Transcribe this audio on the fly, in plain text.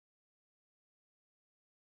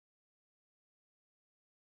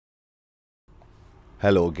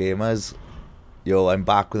Hello gamers, yo, I'm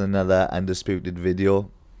back with another Undisputed video.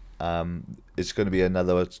 It's going to be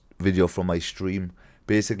another video from my stream.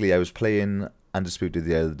 Basically, I was playing Undisputed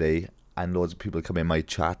the other day and loads of people come in my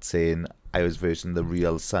chat saying I was versing the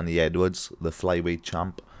real Sonny Edwards, the flyweight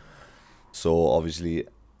champ. So obviously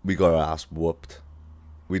we got our ass whooped.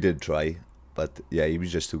 We did try, but yeah, he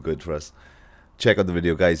was just too good for us. Check out the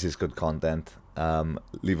video guys, it's good content.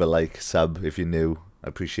 Leave a like, sub if you're new, I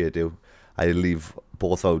appreciate you. I'll leave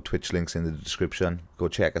both our Twitch links in the description. Go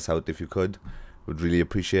check us out if you could. Would really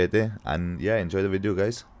appreciate it. And yeah, enjoy the video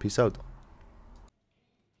guys. Peace out.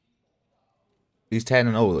 He's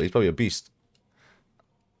 10-0, he's probably a beast.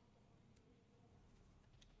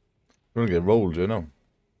 We're gonna get rolled, you know.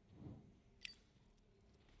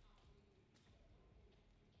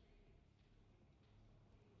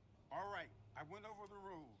 Alright, I went over the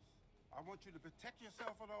rules. I want you to protect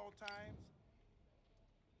yourself at all times.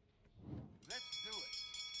 Let's do it.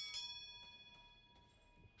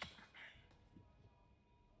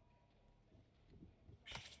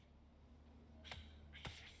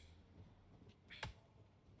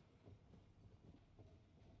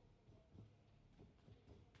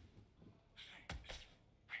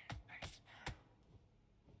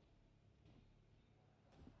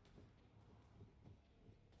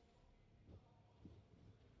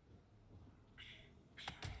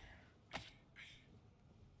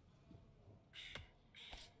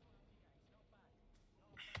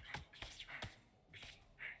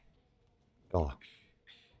 Oh,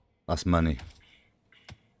 that's money.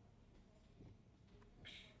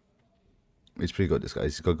 He's pretty good, this guy.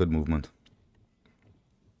 He's got good movement.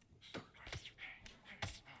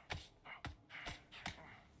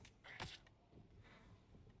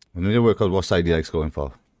 I need to work out what side he likes going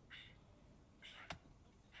for.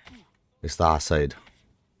 It's that side.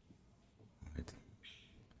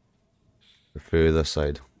 The further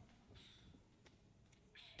side.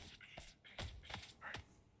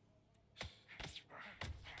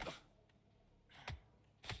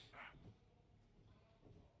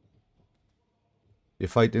 You're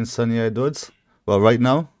fighting Sonny Edwards? Well, right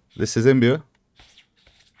now, this is him here.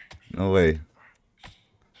 No way.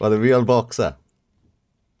 Well, the real boxer.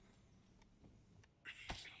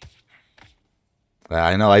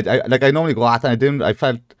 I know. I normally go at and I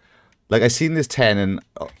felt like I seen this 10 in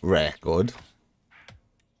record,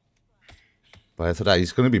 but I thought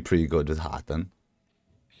he's going to be pretty good with Hatton.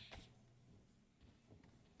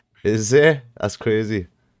 Is it? That's crazy.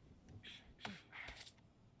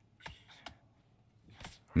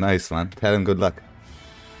 Nice, man. Tell him good luck.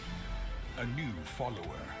 A new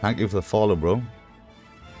follower. Thank you for the follow, bro.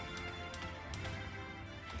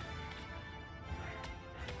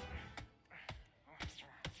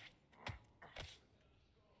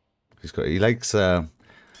 He likes the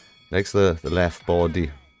left body.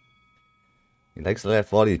 He likes the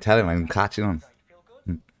left body. Tell him I'm catching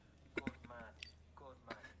him.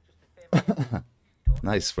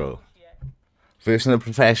 Nice, bro. Version of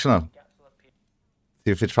professional. See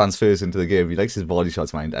if it transfers into the game. He likes his body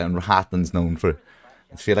shots, mind, and Hatton's known for it.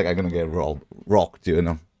 I feel like I'm gonna get rocked, you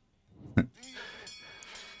know.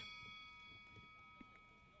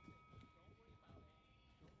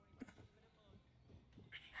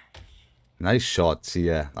 Nice shots,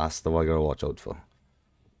 yeah. That's the one I gotta watch out for.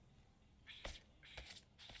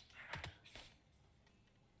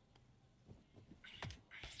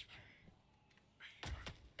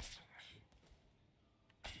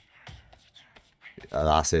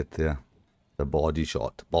 That's it, yeah. The body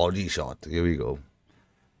shot. Body shot. Here we go.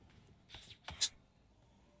 It's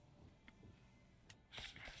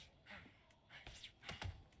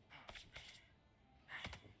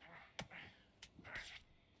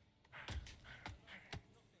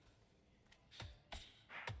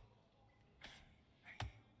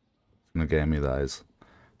gonna get me, guys.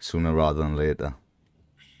 Sooner rather than later.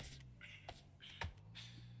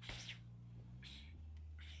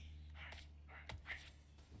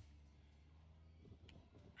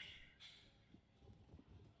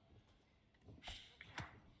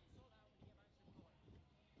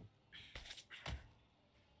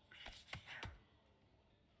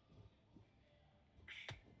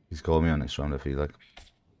 He's got me on this round, I feel like.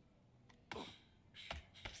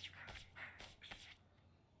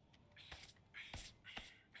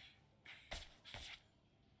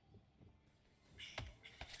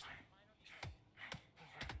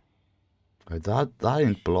 That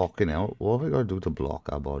ain't blocking out. What have we got to do to block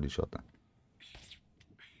our body shot then?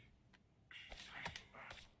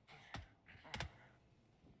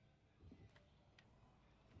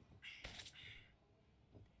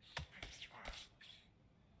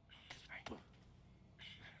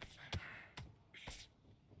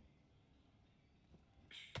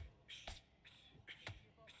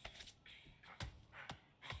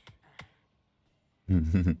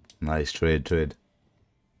 Nice trade. Here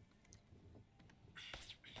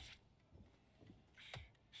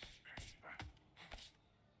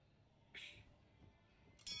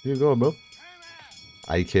you go, bro.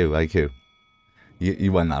 IQ.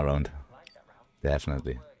 You won that round.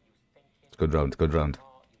 Definitely. Good round.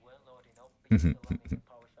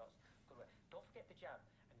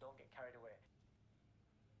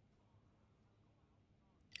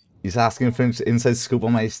 He's asking for inside scoop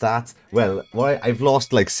on my stats. Well, I've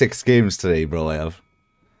lost like 6 games today, bro. I've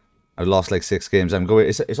lost like 6 games. I'm going.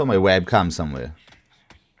 It's on my webcam somewhere.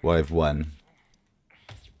 What I've won.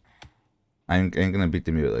 I ain't gonna beat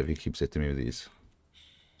the mute if he keeps hitting me with these.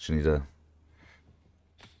 Should need a.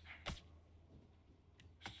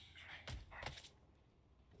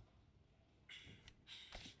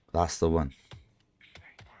 That's the one.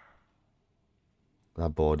 That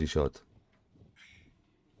body shot.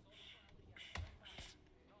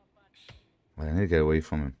 I need to get away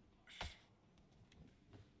from him.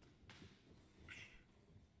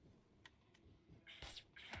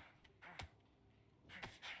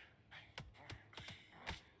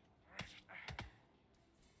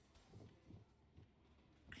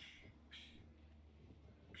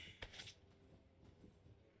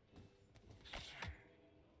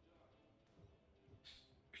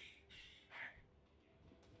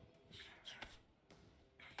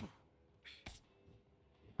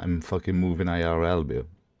 I'm fucking moving IRL, bro.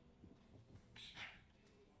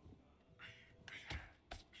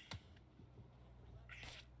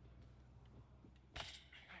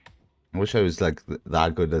 I wish I was like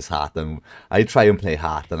that good as Hatton. I try and play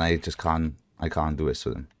Hatton, I just can't. I can't do this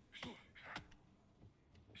with him.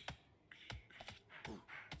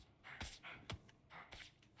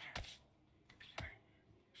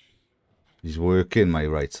 He's working my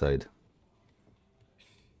right side.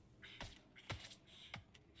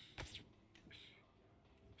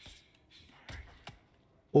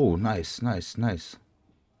 Oh, nice. Can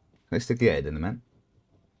I stick your head in the man?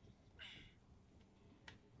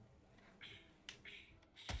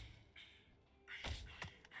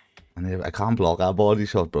 And I can't block our body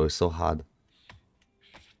shot, bro. It's so hard.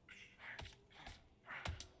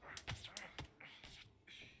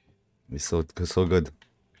 It's so good.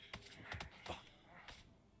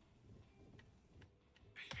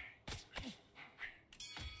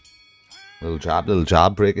 Little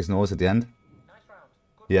jab, break his nose at the end.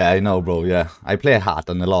 Yeah, I know, bro. Yeah, I play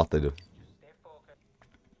Hatton a lot. I do.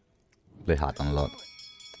 Play Hatton a lot.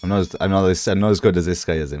 I'm not as good as this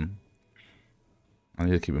guy as him. I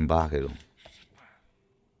need to keep him back. I do.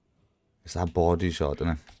 It's that body shot, isn't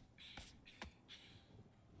it?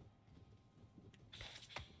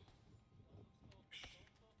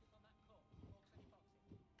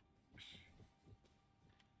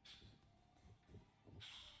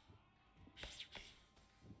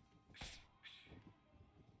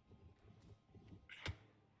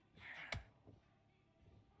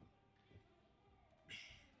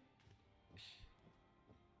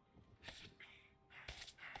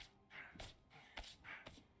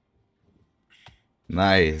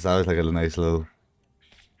 Nice. That was like a nice little.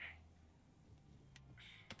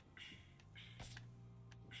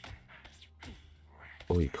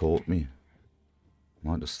 Oh, he caught me.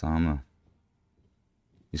 What the stamina.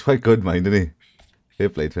 He's quite good, mind, isn't he? Fair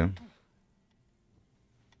play to him.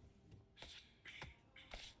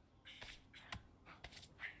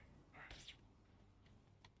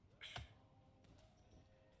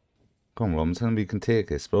 Come on, Rob, tell him we can take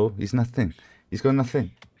this, bro. He's nothing. He's got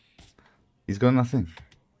nothing. He's got nothing.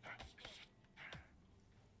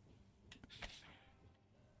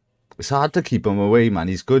 It's hard to keep him away, man.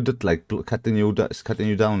 He's good at like cutting you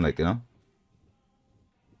down, like, you know.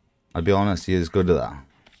 I'll be honest, he is good at that.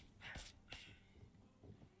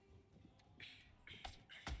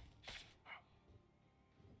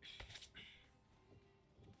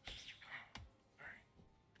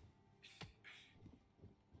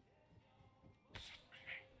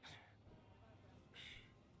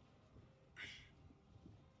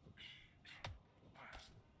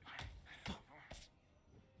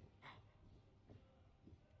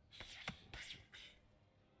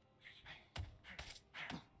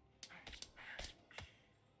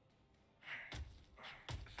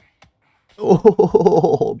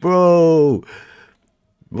 Oh, bro.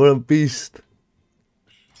 What a beast.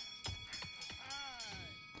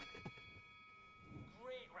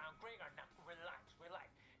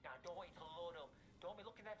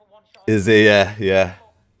 Is he? Yeah.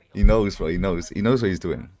 He knows, bro. He knows what he's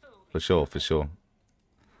doing. For sure.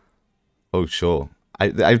 Oh, sure.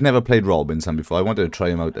 I've never played Robinson before. I wanted to try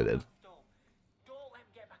him out, I did.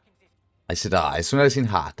 I said, as soon as I seen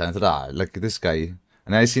Hatton, I thought, like, this guy,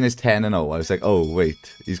 And then I seen his 10-0. I was like, oh,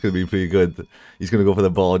 wait. He's going to be pretty good. He's going to go for the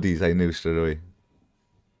bodies. I knew straight away.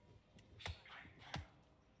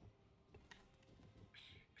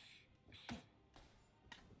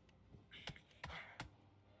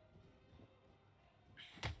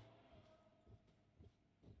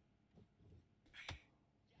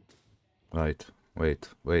 Right.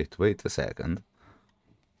 Wait a second.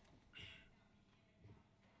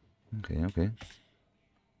 Okay.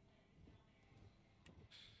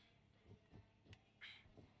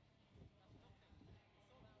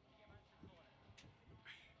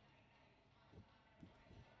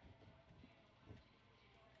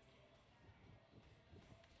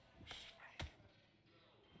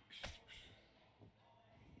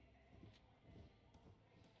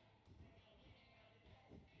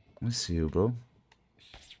 I see you, bro.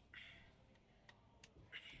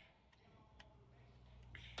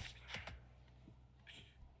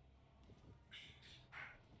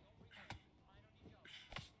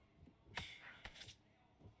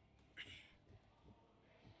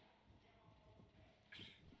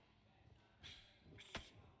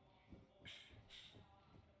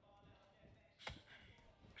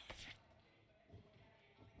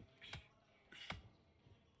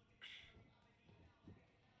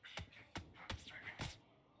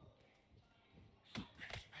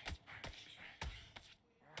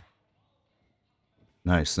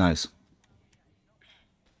 Nice.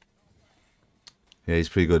 Yeah, he's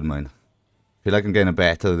pretty good, man. Feel like I'm getting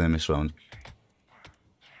better than this round.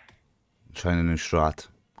 Trying a new strat.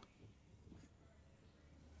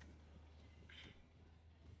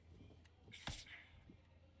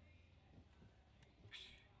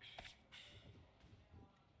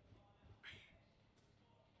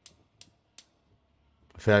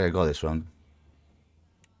 I feel like I got this round.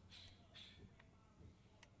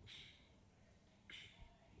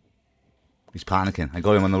 He's panicking. I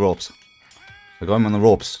got him on the ropes.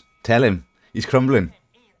 Tell him. He's crumbling.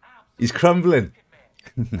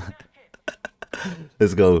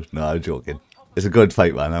 Let's go. No, I'm joking. It's a good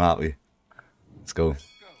fight, man. I'm happy. Let's go.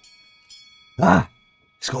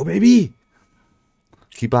 Let's go, baby.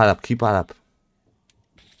 Keep that up.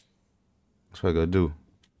 That's what I gotta do.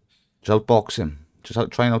 Just outbox him.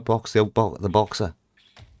 Try and outbox the boxer.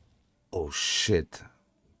 Oh, shit.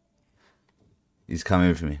 He's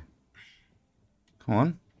coming for me. Come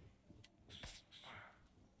on.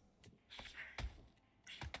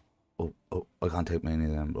 Oh, I can't take many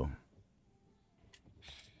of them, bro.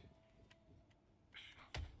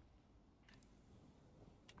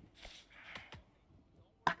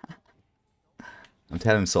 I'm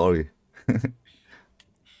telling him sorry.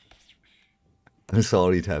 I'm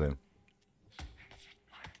sorry, tell him.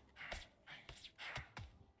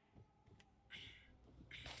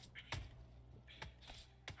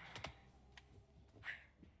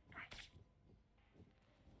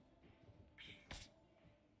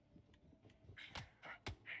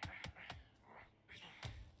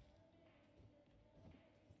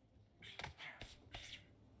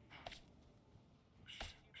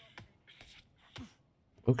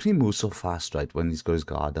 How can he move so fast, right, when he's got his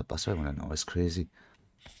guard up? That's what I want to know. It's crazy.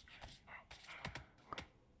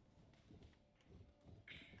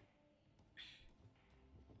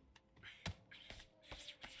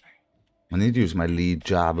 I need to use my lead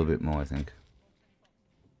jab a bit more, I think.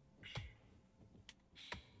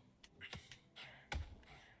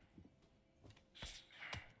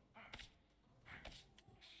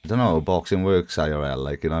 I don't know how boxing works IRL,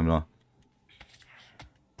 like, you know, I'm not...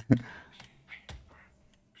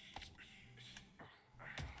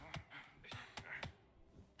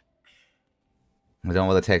 I don't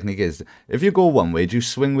know what the technique is. If you go one way, do you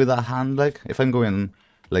swing with that hand, like? If I'm going,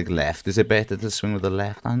 like, left, is it better to swing with the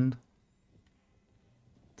left hand?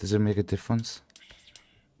 Does it make a difference?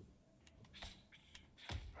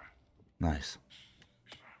 Nice.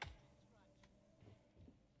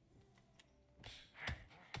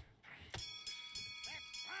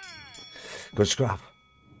 Good scrap.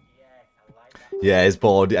 Yeah, his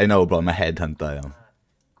body. I know, bro. I'm a headhunter. I am.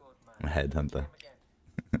 I'm a headhunter.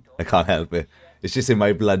 I can't help it. It's just in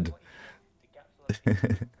my blood.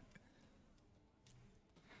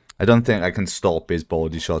 I don't think I can stop his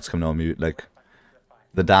body shots coming on me. Like,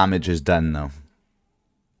 the damage is done now.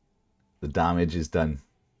 The damage is done.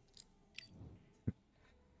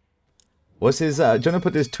 What's his? Do you want to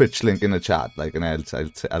put his Twitch link in the chat? Like, and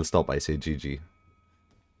I'll stop by say GG.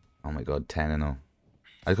 Oh my god, 10-0.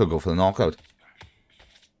 I could go for the knockout.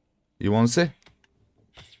 You want to see?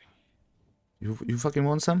 You fucking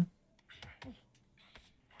want some?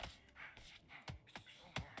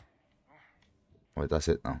 Wait, that's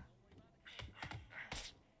it now.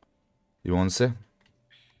 You want to see?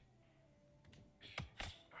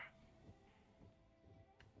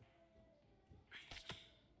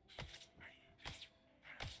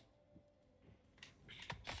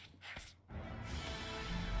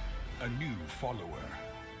 new follower.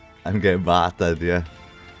 I'm getting battered, yeah.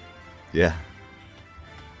 Yeah.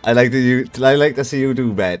 I like to see you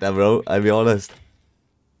do better, bro. I'll be honest.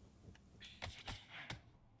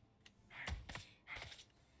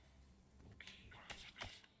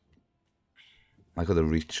 I got a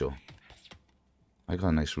reach, though. I got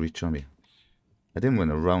a nice reach on me. I didn't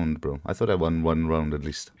win a round, bro. I thought I won one round at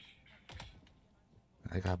least.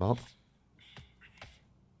 I got Bob.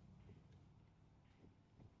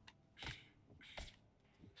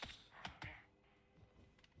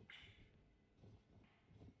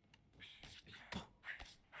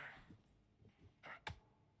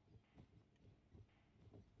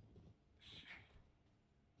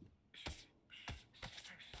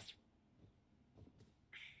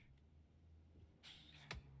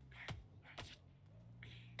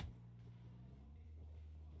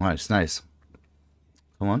 Nice, nice.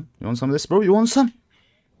 Come on, you want some of this, bro? You want some?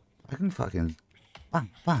 I can fucking bam,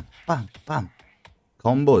 bam, bam, bam.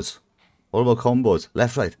 Combos. All about combos.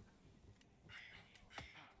 Left, right.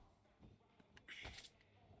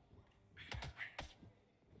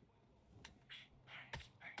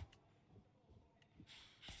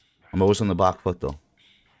 I'm always on the back foot, though.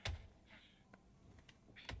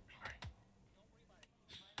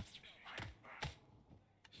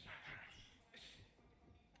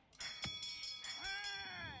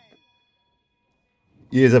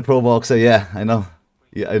 He is a pro boxer, yeah, I know.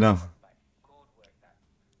 Yeah, I know.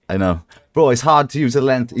 I know. Bro, it's hard to use the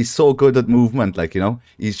length. He's so good at movement, like, you know?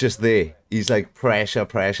 He's just there. He's like pressure,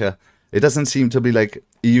 pressure. It doesn't seem to be like,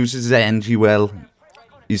 he uses his energy well.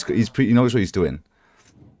 He knows what he's doing.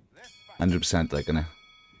 100%, like, innit?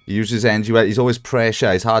 He uses his energy well. He's always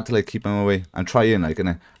pressure. It's hard to, like, keep him away. I'm trying, like,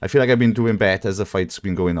 innit? I feel like I've been doing better as the fight's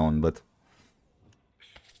been going on, but...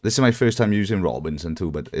 This is my first time using Robinson,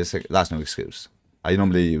 too, but it's like, that's no excuse. I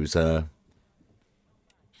normally use,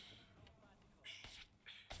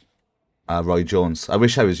 Roy Jones. I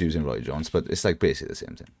wish I was using Roy Jones, but it's like basically the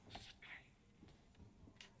same thing.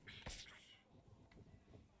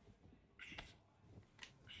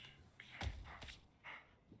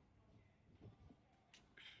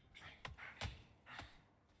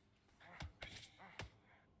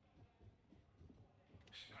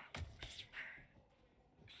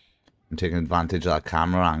 I'm taking advantage of that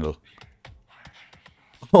camera angle.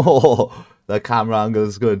 Oh, that camera angle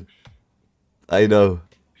is good. I know.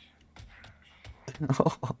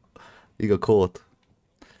 He got caught.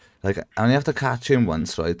 Like, I only have to catch him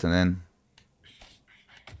once, right? And then...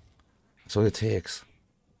 That's all it takes.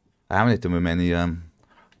 I haven't hit him with many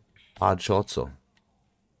hard shots, though.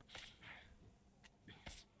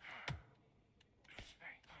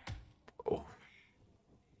 Oh.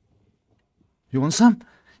 You want some?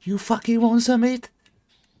 You fucking want some, mate?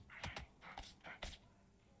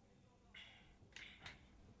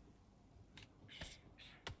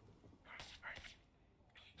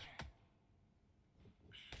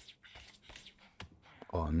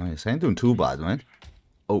 Oh, nice. I ain't doing too bad, man.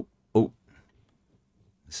 Oh, oh.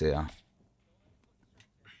 See ya.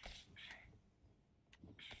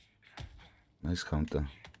 Nice counter.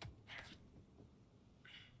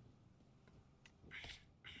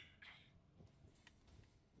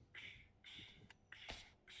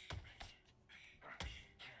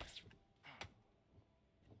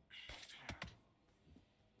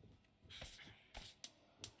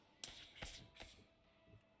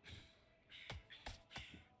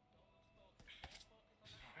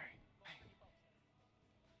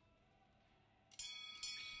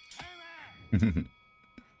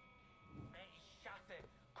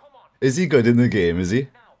 Is he good in the game, is he?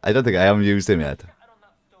 I don't think I haven't used him yet.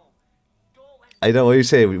 I know what you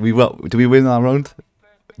say. Do we win that round?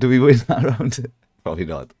 Do we win that round? Probably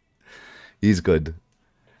not. He's good.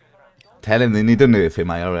 Tell him they need to nerf him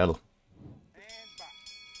IRL.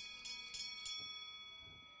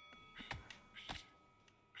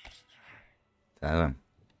 Tell him.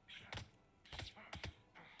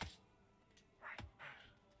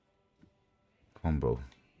 Come on, bro.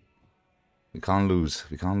 We can't lose.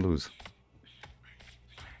 We can't lose.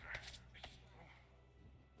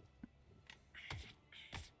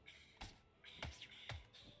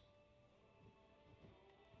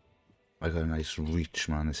 I got a nice reach,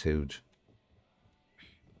 man. It's huge.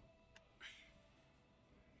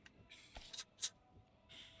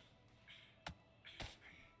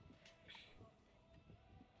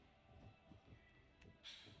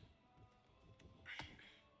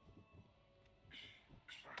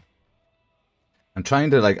 I'm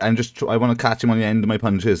trying to, like, I want to catch him on the end of my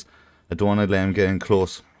punches. I don't want to let him get in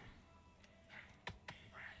close.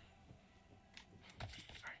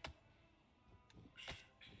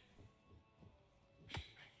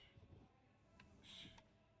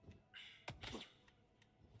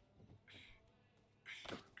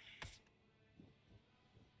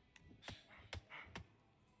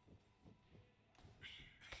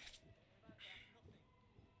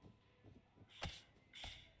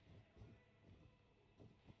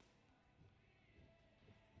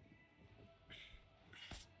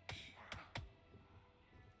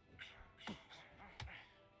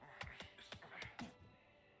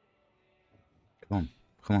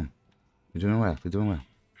 Come on. You're doing well. You're doing well.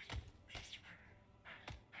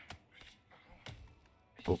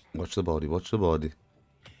 Oh, watch the body. Watch the body.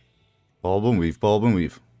 Bob and weave. Bob and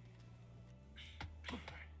weave.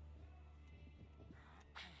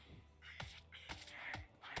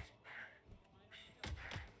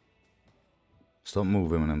 Stop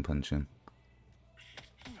moving when I'm punching.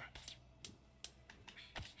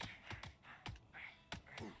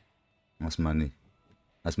 That's money.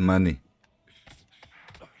 That's money.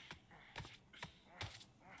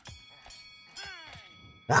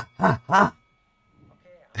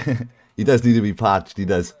 He does need to be patched, he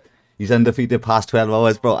does. He's undefeated past 12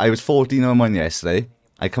 hours, bro. I was 14-1 yesterday.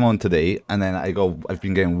 I come on today, and then I've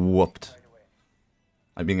been getting whooped.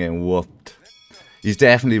 I've been getting whooped. He's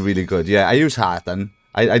definitely really good. Yeah, I use Hatton.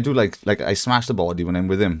 I do like I smash the body when I'm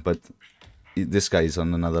with him, but this guy's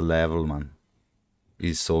on another level, man.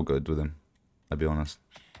 He's so good with him, I'll be honest.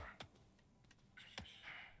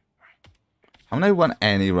 Haven't I won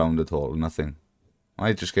any round at all? Nothing. Am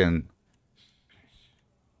I just getting...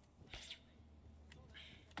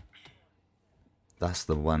 That's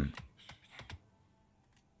the one.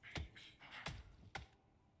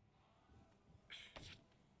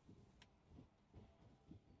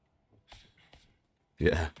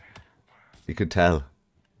 Yeah. You could tell.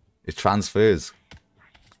 It transfers.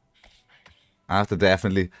 I have to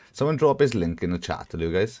definitely... Someone drop his link in the chat to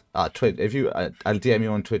you guys. Twitch. If you... I'll DM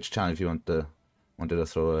you on Twitch channel if you wanted to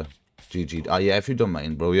throw a GG. Yeah, if you don't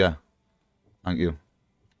mind, bro, yeah. Thank you.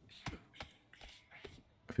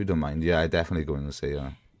 If you don't mind, yeah, I definitely go in and say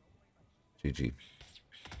GG.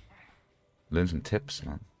 Learn some tips,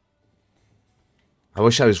 man. I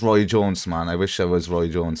wish I was Roy Jones, man. I wish I was Roy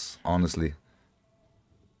Jones, honestly.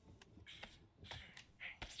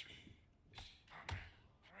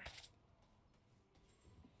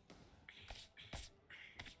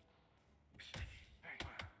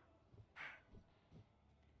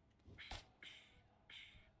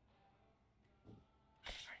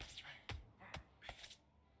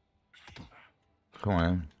 Come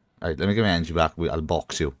on. Alright, let me get my energy back. I'll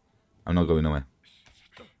box you. I'm not going away.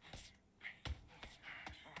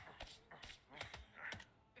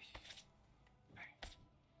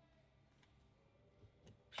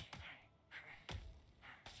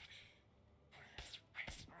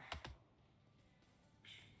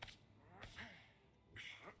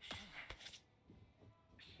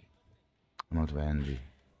 I'm out of energy.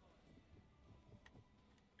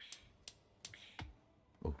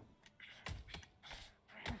 Oh.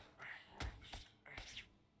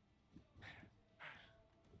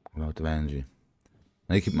 I'm out of energy.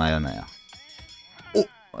 Let me keep my eye on there. Oh,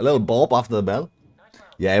 a little bob after the bell.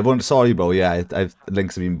 Yeah, everyone, sorry, bro. Yeah, I've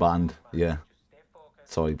links have been banned. Yeah.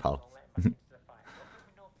 Sorry, pal.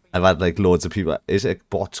 I've had like loads of people. Is it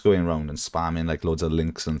bots going around and spamming like loads of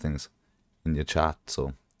links and things in your chat?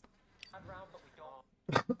 So.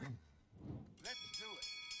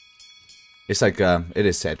 It's like it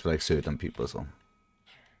is set for like certain people, so.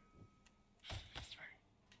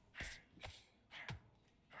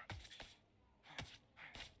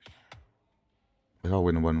 We all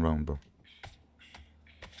win one round, bro.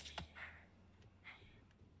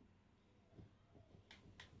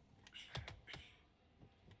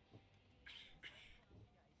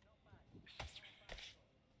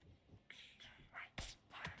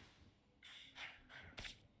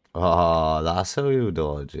 Oh, that's how you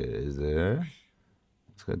dodge it, is it?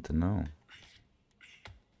 It's good to know.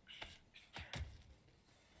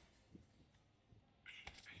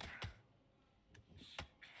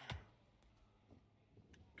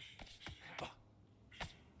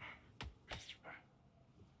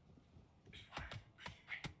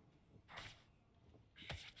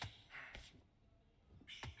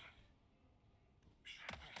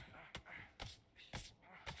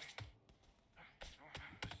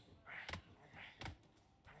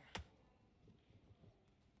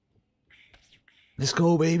 Let's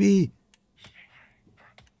go, baby.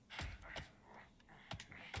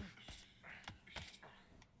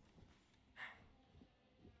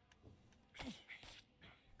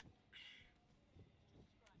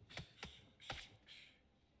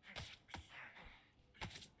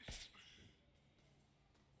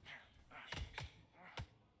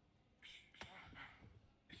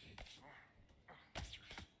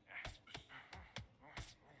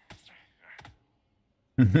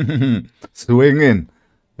 Swinging.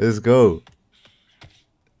 Let's go.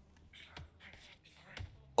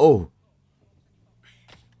 Oh.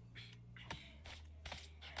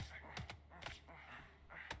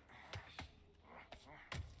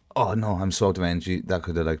 Oh no, I'm so out of energy. That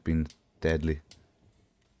could have like been deadly.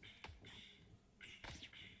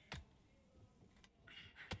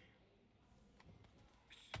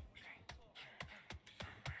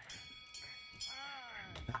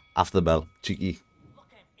 After the bell. Cheeky.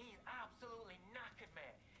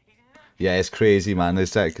 Yeah, it's crazy, man.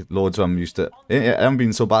 It's like loads of them used to... It hasn't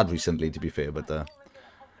been so bad recently, to be fair, but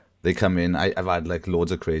they come in. I've had like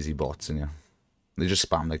loads of crazy bots in here. They just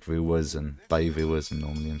spam like viewers and buy viewers and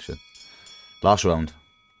normally and shit. Last round.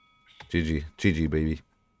 GG. GG, baby.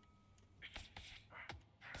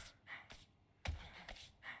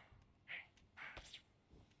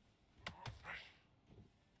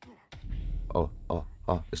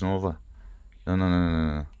 Oh, it's not over.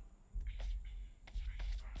 No.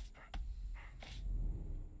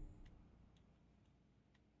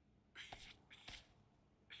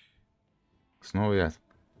 It's not over yet.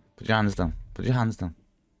 Put your hands down. Put your hands down.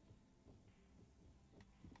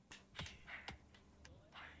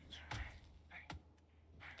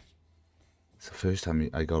 It's the first time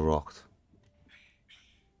I got rocked.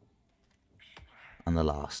 And the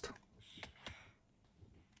last.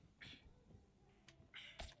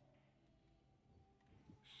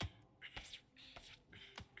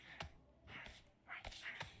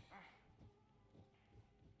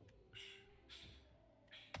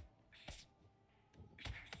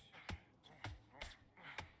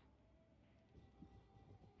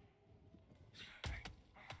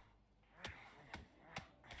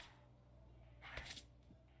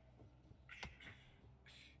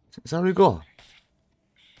 Is that how you go?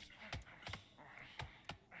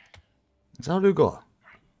 Is that how you go?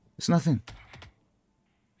 It's nothing.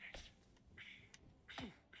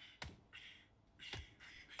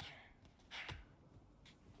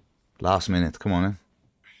 Last minute, come on in.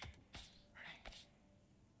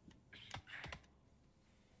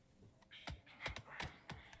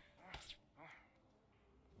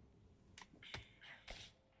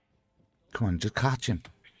 Come on, just catch him.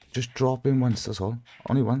 Just drop him once, that's all.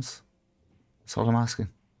 Only once. That's all I'm asking.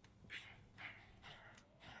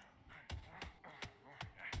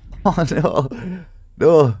 Oh no.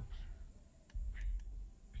 No.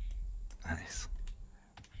 Nice.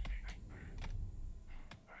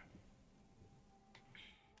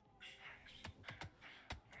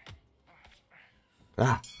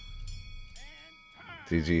 Ah.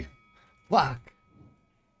 GG. Fuck.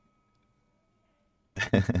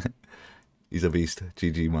 He's a beast.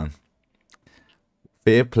 GG, man.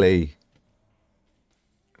 Fair play.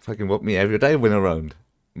 Fucking whoop me every day I win a round.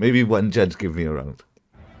 Maybe one judge give me a round.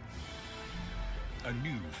 A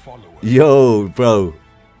new follower. Yo, bro.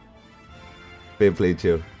 Fair play to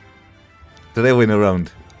you. Did I win a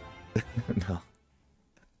round? No.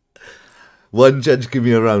 One judge give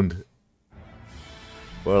me a round.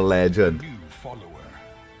 What a legend. New follower.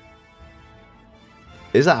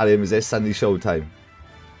 Is that him? Is this Sunday show time?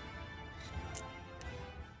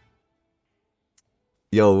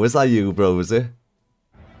 Yo, was that you, bro? Was it?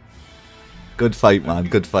 Good fight, man.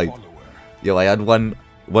 Good fight. Yo, I had one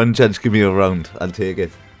judge give me a round. I'll take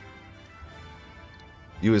it.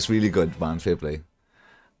 You was really good, man. Fair play.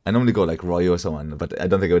 I normally go like Roy or someone, but I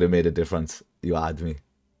don't think it would have made a difference. You had me.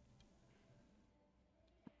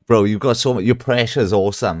 Bro, you've got so much... Your pressure's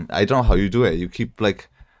awesome. I don't know how you do it. You keep, like...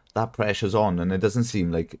 That pressure's on, and it doesn't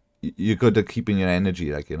seem like... You're good at keeping your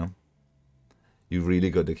energy, like, you know? You're really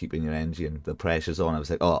good at keeping your energy, and the pressure's on. I was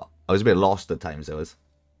like, oh... I was a bit lost at times, I was.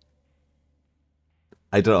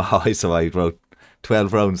 I don't know how I survived, bro.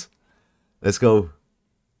 12 rounds. Let's go.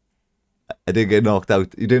 I didn't get knocked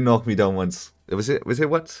out. You didn't knock me down once. Was it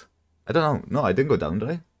what? I don't know. No, I didn't go down, did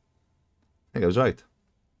I? I think I was right.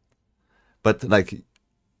 But, like...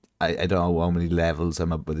 I don't know how many levels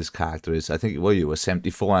I'm up with this character is. I think, what you were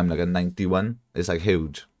 74, I'm like a 91. It's like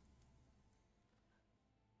huge.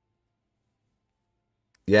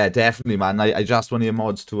 Yeah, definitely, man. I just asked one of your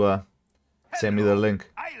mods to send me the link.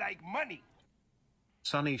 I like money.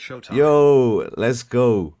 Sunny Showtime. Yo, let's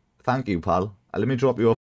go. Thank you, pal. Let me drop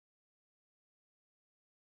you off.